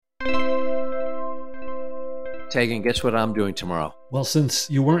Tegan, guess what I'm doing tomorrow? Well, since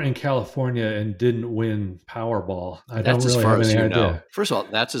you weren't in California and didn't win Powerball, I That's don't as really far have as any you idea. know. First of all,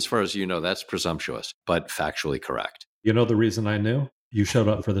 that's as far as you know. That's presumptuous, but factually correct. You know the reason I knew? You showed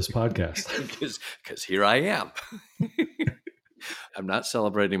up for this podcast. Because here I am. I'm not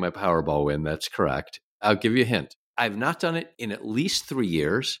celebrating my Powerball win. That's correct. I'll give you a hint. I've not done it in at least 3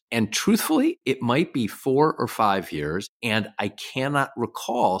 years. And truthfully, it might be 4 or 5 years. And I cannot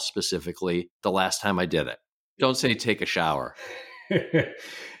recall specifically the last time I did it. Don't say take a shower. It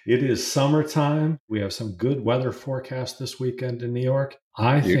is summertime. We have some good weather forecast this weekend in New York.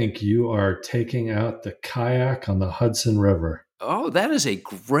 I think you are taking out the kayak on the Hudson River. Oh, that is a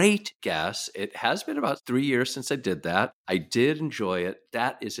great guess. It has been about 3 years since I did that. I did enjoy it.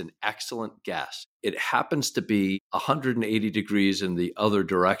 That is an excellent guess. It happens to be 180 degrees in the other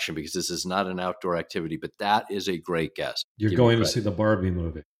direction because this is not an outdoor activity, but that is a great guess. You're going to see the Barbie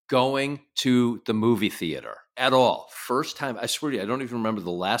movie. Going to the movie theater at all. First time, I swear to you, I don't even remember the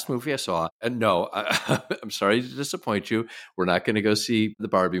last movie I saw. And no, I'm sorry to disappoint you. We're not going to go see the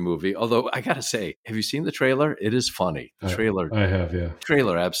Barbie movie. Although I got to say, have you seen the trailer? It is funny. The trailer. I have, yeah. The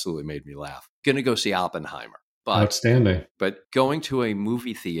trailer absolutely made me laugh. Going to go see Oppenheimer. But, outstanding. But going to a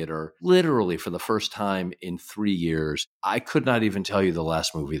movie theater, literally for the first time in 3 years, I could not even tell you the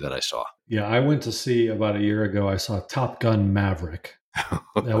last movie that I saw. Yeah, I went to see about a year ago, I saw Top Gun Maverick.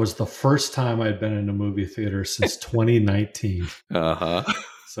 That was the first time I'd been in a movie theater since 2019.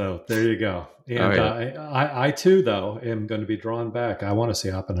 So there you go. And I too, though, am going to be drawn back. I want to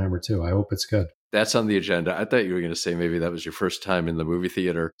see Oppenheimer too. I hope it's good. That's on the agenda. I thought you were going to say maybe that was your first time in the movie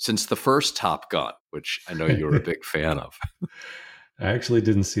theater since the first Top Gun, which I know you were a big fan of. I actually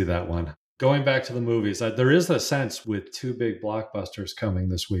didn't see that one. Going back to the movies, there is a sense with 2 big blockbusters coming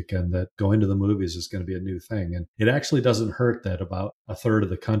this weekend that going to the movies is going to be a new thing. And it actually doesn't hurt that about a third of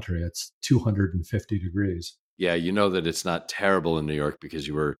the country, it's 250 degrees. Yeah, you know that it's not terrible in New York because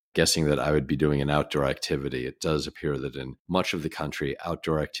you were guessing that I would be doing an outdoor activity. It does appear that in much of the country,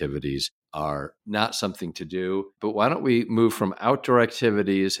 outdoor activities are not something to do. But why don't we move from outdoor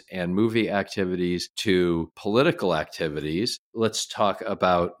activities and movie activities to political activities? Let's talk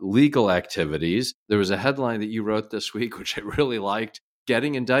about legal activities. There was a headline that you wrote this week, which I really liked.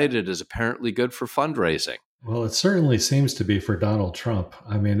 Getting indicted is apparently good for fundraising. Well, it certainly seems to be for Donald Trump.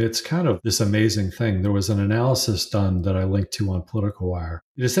 I mean, it's kind of this amazing thing. There was an analysis done that I linked to on Political Wire.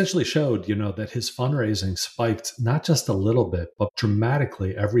 It essentially showed, that his fundraising spiked not just a little bit, but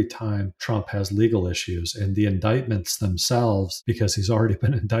dramatically every time Trump has legal issues. And the indictments themselves, because he's already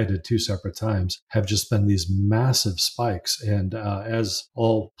been indicted 2 separate times, have just been these massive spikes. And as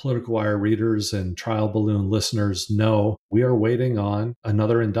all Political Wire readers and Trial Balloon listeners know, we are waiting on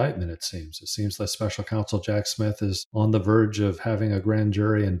another indictment, it seems. It seems that Special Counsel Jack Smith is on the verge of having a grand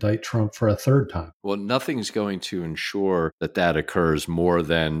jury indict Trump for a 3rd time. Well, nothing's going to ensure that occurs more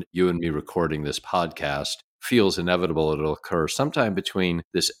than you and me recording this podcast. Feels inevitable it'll occur sometime between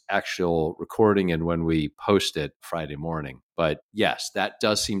this actual recording and when we post it Friday morning. But yes, that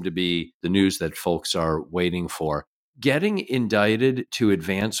does seem to be the news that folks are waiting for. Getting indicted to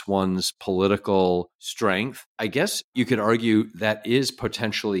advance one's political strength, I guess you could argue that is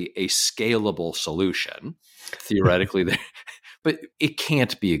potentially a scalable solution, theoretically. But it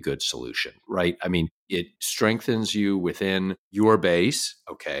can't be a good solution, right? I mean, it strengthens you within your base,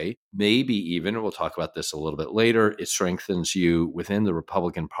 okay? Maybe even, we'll talk about this a little bit later, it strengthens you within the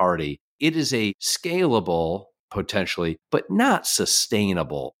Republican Party. It is a scalable, potentially, but not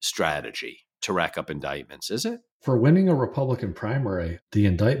sustainable strategy to rack up indictments, is it? For winning a Republican primary, the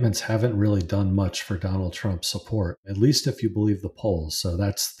indictments haven't really done much for Donald Trump's support, at least if you believe the polls. So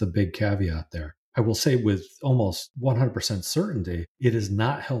that's the big caveat there. I will say with almost 100% certainty, it is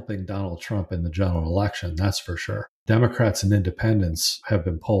not helping Donald Trump in the general election, that's for sure. Democrats and independents have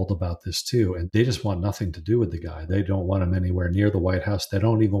been polled about this too, and they just want nothing to do with the guy. They don't want him anywhere near the White House. They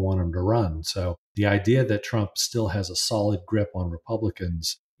don't even want him to run. So the idea that Trump still has a solid grip on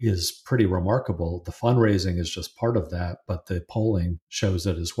Republicans is pretty remarkable. The fundraising is just part of that, but the polling shows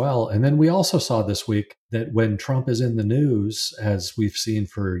it as well. And then we also saw this week that when Trump is in the news, as we've seen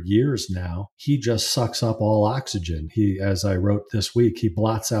for years now, he just sucks up all oxygen. He, as I wrote this week, he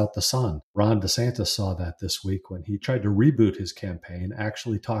blots out the sun. Ron DeSantis saw that this week when he tried to reboot his campaign,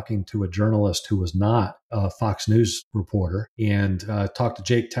 actually talking to a journalist who was not a Fox News reporter, and talked to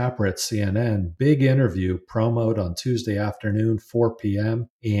Jake Tapper at CNN. Big interview, promoed on Tuesday afternoon, 4 p.m.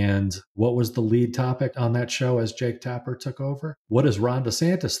 And what was the lead topic on that show as Jake Tapper took over? What does Ron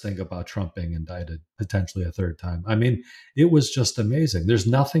DeSantis think about Trump being indicted, potentially? potentially a third time. I mean, it was just amazing. There's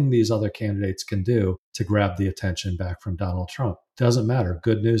nothing these other candidates can do to grab the attention back from Donald Trump. Doesn't matter.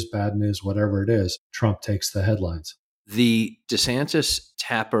 Good news, bad news, whatever it is, Trump takes the headlines. The DeSantis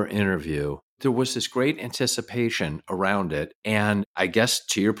Tapper interview, there was this great anticipation around it. And I guess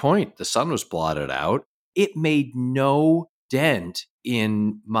to your point, the sun was blotted out. It made no dent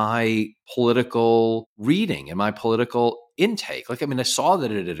in my political reading and my political intake. Like, I mean, I saw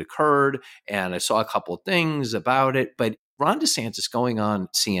that it had occurred and I saw a couple of things about it, but Ron DeSantis going on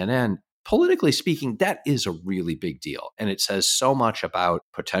CNN, politically speaking, that is a really big deal. And it says so much about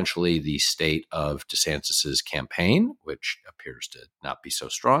potentially the state of DeSantis's campaign, which appears to not be so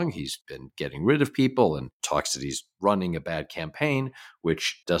strong. He's been getting rid of people and talks that he's running a bad campaign,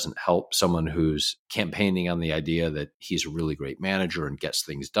 which doesn't help someone who's campaigning on the idea that he's a really great manager and gets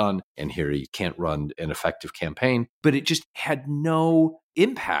things done. And here he can't run an effective campaign, but it just had no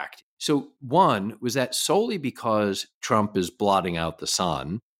impact. So one, was that solely because Trump is blotting out the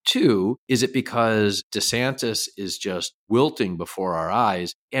sun? Two, is it because DeSantis is just wilting before our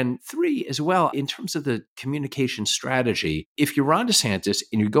eyes? And three, as well, in terms of the communication strategy, if you're Ron DeSantis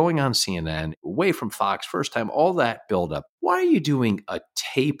and you're going on CNN, away from Fox, first time, all that buildup, why are you doing a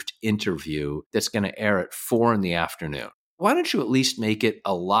taped interview that's going to air at 4 p.m? Why don't you at least make it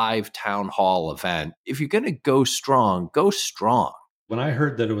a live town hall event? If you're going to go strong, go strong. When I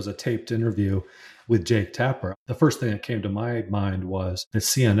heard that it was a taped interview with Jake Tapper, the first thing that came to my mind was that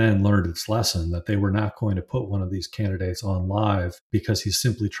CNN learned its lesson, that they were not going to put one of these candidates on live because he's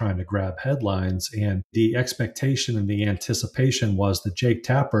simply trying to grab headlines. And the expectation and the anticipation was that Jake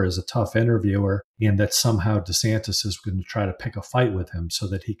Tapper is a tough interviewer and that somehow DeSantis is going to try to pick a fight with him so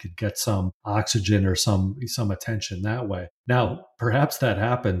that he could get some oxygen or some attention that way. Now, perhaps that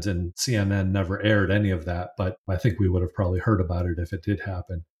happened and CNN never aired any of that, but I think we would have probably heard about it if it did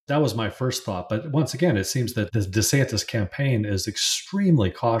happen. That was my first thought. But once again, it seems that the DeSantis campaign is extremely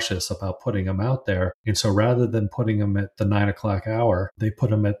cautious about putting him out there. And so rather than putting him at the 9 o'clock hour, they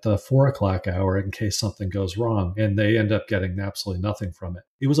put him at the 4 o'clock hour in case something goes wrong. And they end up getting absolutely nothing from it.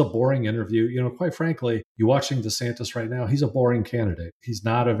 It was a boring interview. You know, quite frankly, you watching DeSantis right now, he's a boring candidate. He's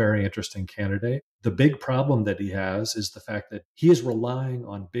not a very interesting candidate. The big problem that he has is the fact that he is relying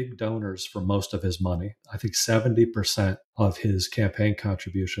on big donors for most of his money. I think 70% of his campaign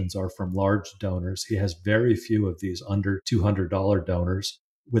contributions are from large donors. He has very few of these under $200 donors.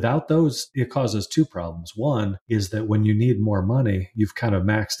 Without those, it causes two problems. One is that when you need more money, you've kind of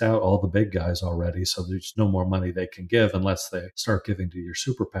maxed out all the big guys already. So there's no more money they can give unless they start giving to your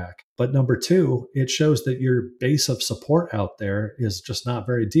super PAC. But number two, it shows that your base of support out there is just not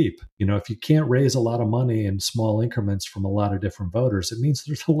very deep. You know, if you can't raise a lot of money in small increments from a lot of different voters, it means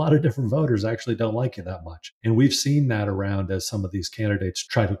there's a lot of different voters actually don't like you that much. And we've seen that around as some of these candidates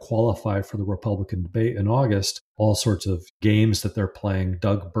try to qualify for the Republican debate in August. All sorts of games that they're playing.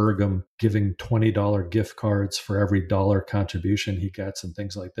 Doug Burgum giving $20 gift cards for every dollar contribution he gets and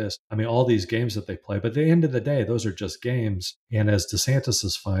things like this. I mean, all these games that they play. But at the end of the day, those are just games. And as DeSantis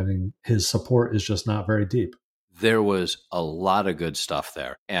is finding, his support is just not very deep. There was a lot of good stuff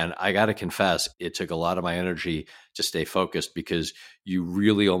there. And I got to confess, it took a lot of my energy to stay focused because you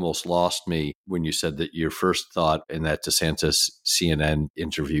really almost lost me when you said that your first thought in that DeSantis CNN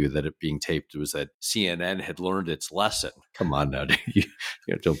interview that it being taped was that CNN had learned its lesson. Come on now,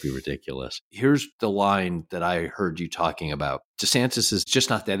 don't be ridiculous. Here's the line that I heard you talking about. DeSantis is just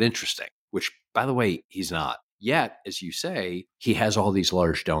not that interesting, which, by the way, he's not. Yet, as you say, he has all these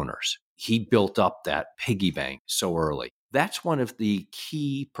large donors. He built up that piggy bank so early. That's one of the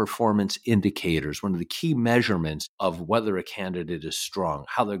key performance indicators, one of the key measurements of whether a candidate is strong,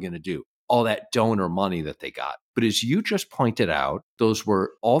 how they're going to do, all that donor money that they got. But as you just pointed out, those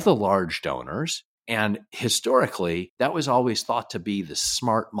were all the large donors. And historically, that was always thought to be the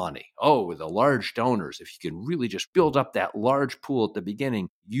smart money. Oh, the large donors, if you can really just build up that large pool at the beginning,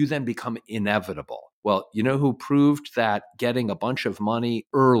 you then become inevitable. Well, you know who proved that getting a bunch of money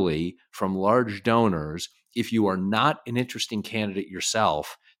early from large donors, if you are not an interesting candidate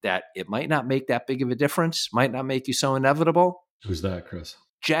yourself, that it might not make that big of a difference, might not make you so inevitable? Who's that, Chris?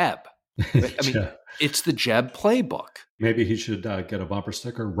 Jeb. I mean, it's the Jeb playbook. Maybe he should get a bumper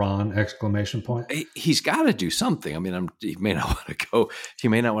sticker, Ron, exclamation point. He's got to do something. I mean, he may not want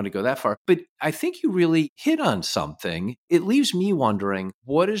to go that far, but I think you really hit on something. It leaves me wondering,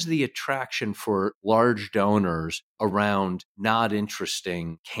 what is the attraction for large donors around not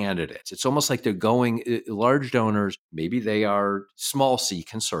interesting candidates? It's almost like they're going, large donors, maybe they are small c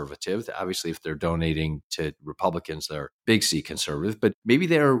conservative. Obviously, if they're donating to Republicans, they're big C conservative, but maybe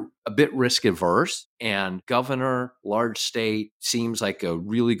they're a bit risk averse. House. And governor, large state, seems like a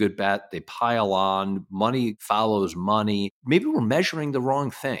really good bet. They pile on. Money follows money. Maybe we're measuring the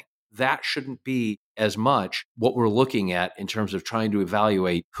wrong thing. That shouldn't be as much what we're looking at in terms of trying to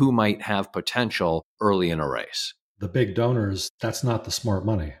evaluate who might have potential early in a race. The big donors, that's not the smart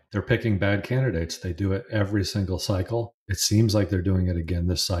money. They're picking bad candidates. They do it every single cycle. It seems like they're doing it again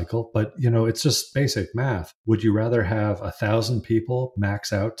this cycle, but it's just basic math. Would you rather have 1,000 people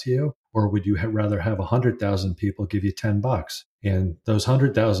max out to you, or would you rather have 100,000 people give you $10? And those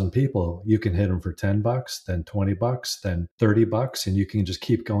 100,000 people, you can hit them for $10, then $20, then $30, and you can just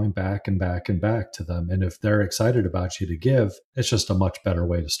keep going back and back and back to them. And if they're excited about you to give, it's just a much better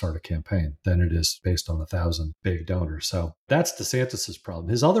way to start a campaign than it is based on 1,000 big donors. So that's DeSantis's problem.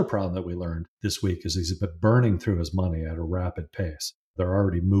 His other problem that we learned this week is he's been burning through his money at a rapid pace. They're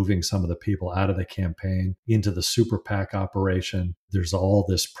already moving some of the people out of the campaign into the super PAC operation. There's all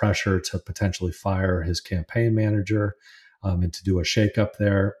this pressure to potentially fire his campaign manager and to do a shakeup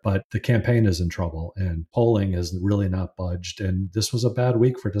there. But the campaign is in trouble and polling has really not budged. And this was a bad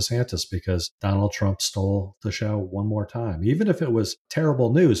week for DeSantis because Donald Trump stole the show one more time. Even if it was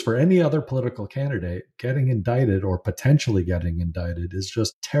terrible news for any other political candidate, getting indicted or potentially getting indicted is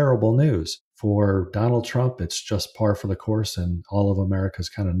just terrible news. For Donald Trump, it's just par for the course, and all of America's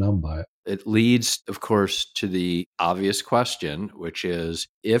kind of numb by it. It leads, of course, to the obvious question, which is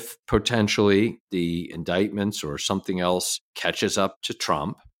if potentially the indictments or something else catches up to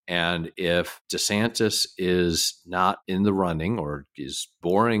Trump, and if DeSantis is not in the running or is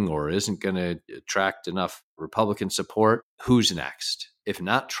boring or isn't going to attract enough Republican support, who's next? If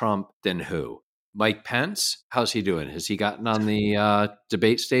not Trump, then who? Mike Pence? How's he doing? Has he gotten on the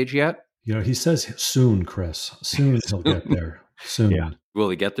debate stage yet? He says soon, Chris. Soon he'll get there. Soon. Yeah. Will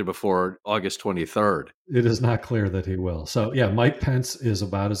he get there before August 23rd? It is not clear that he will. So, Mike Pence is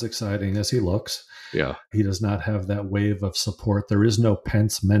about as exciting as he looks. Yeah. He does not have that wave of support. There is no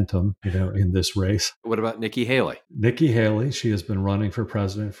Pence-mentum, in this race. What about Nikki Haley? Nikki Haley, she has been running for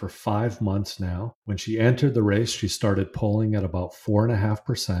president for 5 months now. When she entered the race, she started polling at about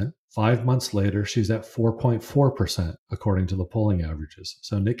 4.5%. 5 months later, she's at 4.4%, according to the polling averages.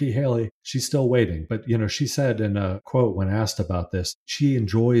 So Nikki Haley, she's still waiting. But, she said in a quote when asked about this, she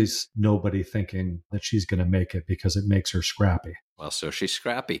enjoys nobody thinking that she's going to make it because it makes her scrappy. Well, so she's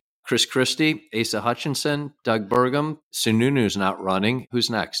scrappy. Chris Christie, Asa Hutchinson, Doug Burgum, Sununu's not running. Who's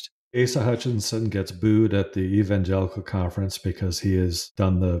next? Asa Hutchinson gets booed at the evangelical conference because he has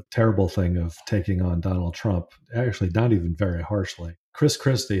done the terrible thing of taking on Donald Trump, actually not even very harshly. Chris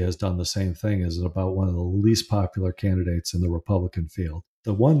Christie has done the same thing as about one of the least popular candidates in the Republican field.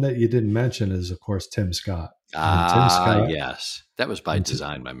 The one that you didn't mention is, of course, Tim Scott. Yes. That was by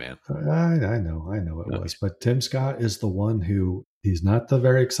design, my man. I know it was. But Tim Scott is the one who, he's not the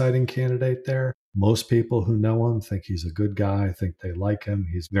very exciting candidate there. Most people who know him think he's a good guy, think they like him.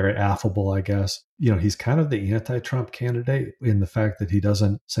 He's very affable, I guess. He's kind of the anti-Trump candidate in the fact that he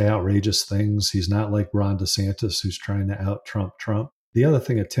doesn't say outrageous things. He's not like Ron DeSantis, who's trying to out-Trump Trump. The other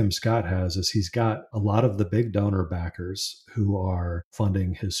thing that Tim Scott has is he's got a lot of the big donor backers who are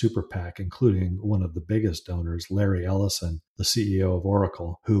funding his super PAC, including one of the biggest donors, Larry Ellison, the CEO of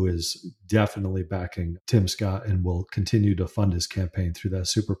Oracle, who is definitely backing Tim Scott and will continue to fund his campaign through that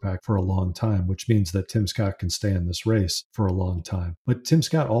super PAC for a long time, which means that Tim Scott can stay in this race for a long time. But Tim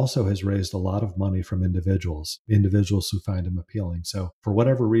Scott also has raised a lot of money from individuals who find him appealing. So for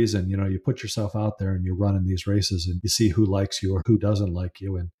whatever reason, you put yourself out there and you run in these races and you see who likes you or who doesn't like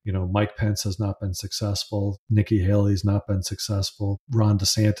you. And, Mike Pence has not been successful. Nikki Haley's not been successful. Ron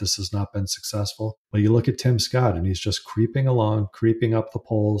DeSantis has not been successful. But you look at Tim Scott and he's just creeping along, creeping up the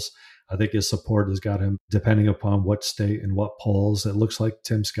polls. I think his support has got him, depending upon what state and what polls. It looks like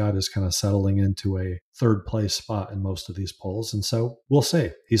Tim Scott is kind of settling into a third place spot in most of these polls. And so we'll see.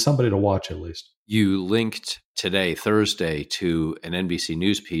 He's somebody to watch at least. You linked today, Thursday, to an NBC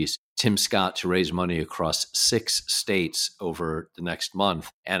News piece, Tim Scott to raise money across 6 states over the next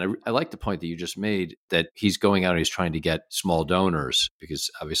month. And I like the point that you just made that he's going out and he's trying to get small donors because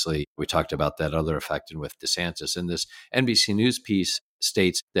obviously we talked about that other effect with DeSantis. And this NBC News piece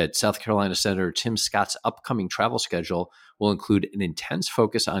states that South Carolina Senator Tim Scott's upcoming travel schedule will include an intense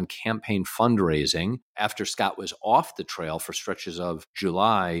focus on campaign fundraising after Scott was off the trail for stretches of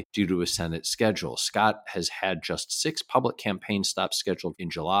July due to a Senate schedule. Scott has had just 6 public campaign stops scheduled in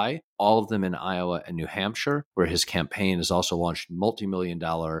July, all of them in Iowa and New Hampshire, where his campaign has also launched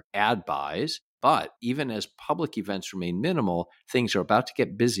multi-million-dollar ad buys. But even as public events remain minimal, things are about to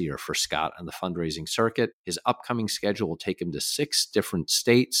get busier for Scott on the fundraising circuit. His upcoming schedule will take him to 6 different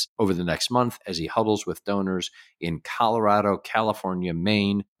states over the next month as he huddles with donors in Colorado, California,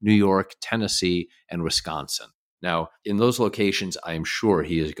 Maine, New York, Tennessee, and Wisconsin. Now, in those locations, I am sure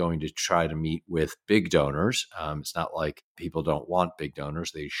he is going to try to meet with big donors. It's not like people don't want big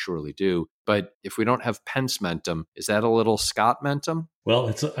donors. They surely do. But if we don't have Pence mentum, is that a little Scott mentum? Well,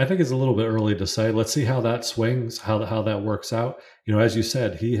 I think it's a little bit early to say. Let's see how that swings, how that works out. As you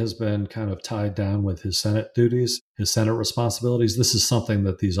said, he has been kind of tied down with his Senate duties, his Senate responsibilities. This is something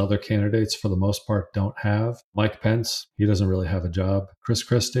that these other candidates, for the most part, don't have. Mike Pence, he doesn't really have a job. Chris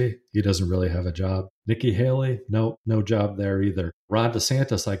Christie, he doesn't really have a job. Nikki Haley, no job there either. Ron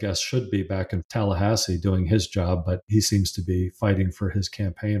DeSantis, I guess, should be back in Tallahassee doing his job, but he seems to be fighting for his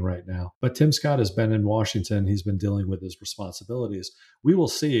campaign right now. But Tim Scott has been in Washington. He's been dealing with his responsibilities. We will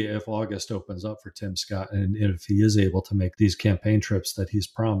see if August opens up for Tim Scott and if he is able to make these campaign trips that he's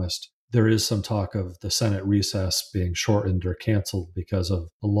promised. There is some talk of the Senate recess being shortened or canceled because of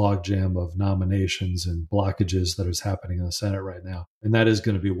the logjam of nominations and blockages that is happening in the Senate right now. And that is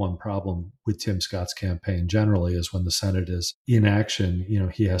going to be one problem with Tim Scott's campaign generally, is when the Senate is in action,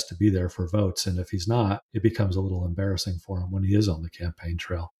 he has to be there for votes. And if he's not, it becomes a little embarrassing for him when he is on the campaign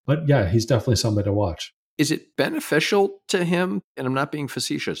trail. But yeah, he's definitely somebody to watch. Is it beneficial to him, and I'm not being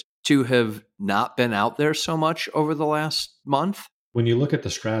facetious, to have not been out there so much over the last month? When you look at the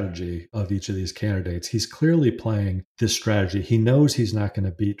strategy of each of these candidates, he's clearly playing this strategy. He knows he's not going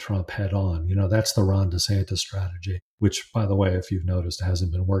to beat Trump head on. That's the Ron DeSantis strategy, which, by the way, if you've noticed,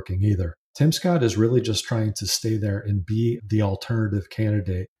 hasn't been working either. Tim Scott is really just trying to stay there and be the alternative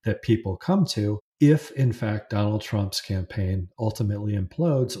candidate that people come to if, in fact, Donald Trump's campaign ultimately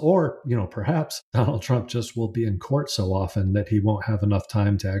implodes, or, perhaps Donald Trump just will be in court so often that he won't have enough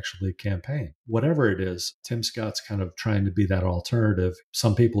time to actually campaign. Whatever it is, Tim Scott's kind of trying to be that alternative.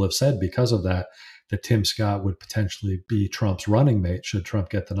 Some people have said because of that Tim Scott would potentially be Trump's running mate should Trump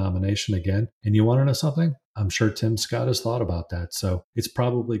get the nomination again. And you want to know something? I'm sure Tim Scott has thought about that. So it's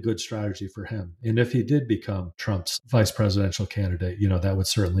probably good strategy for him. And if he did become Trump's vice presidential candidate, that would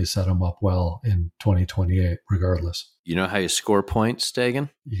certainly set him up well in 2028, regardless. You know how you score points, Stegan?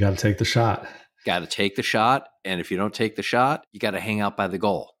 You got to take the shot. Got to take the shot. And if you don't take the shot, you got to hang out by the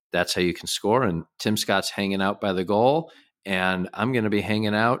goal. That's how you can score. And Tim Scott's hanging out by the goal. And I'm going to be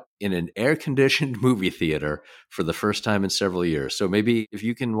hanging out in an air-conditioned movie theater for the first time in several years. So maybe if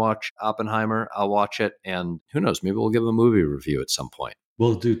you can watch Oppenheimer, I'll watch it. And who knows, maybe we'll give a movie review at some point.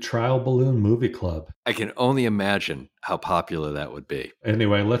 We'll do Trial Balloon Movie Club. I can only imagine how popular that would be.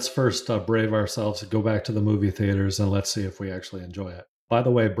 Anyway, let's first brave ourselves, go back to the movie theaters, and let's see if we actually enjoy it. By the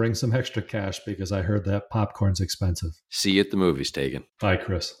way, bring some extra cash because I heard that popcorn's expensive. See you at the movies, Tegan. Bye,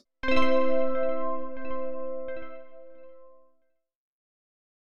 Chris.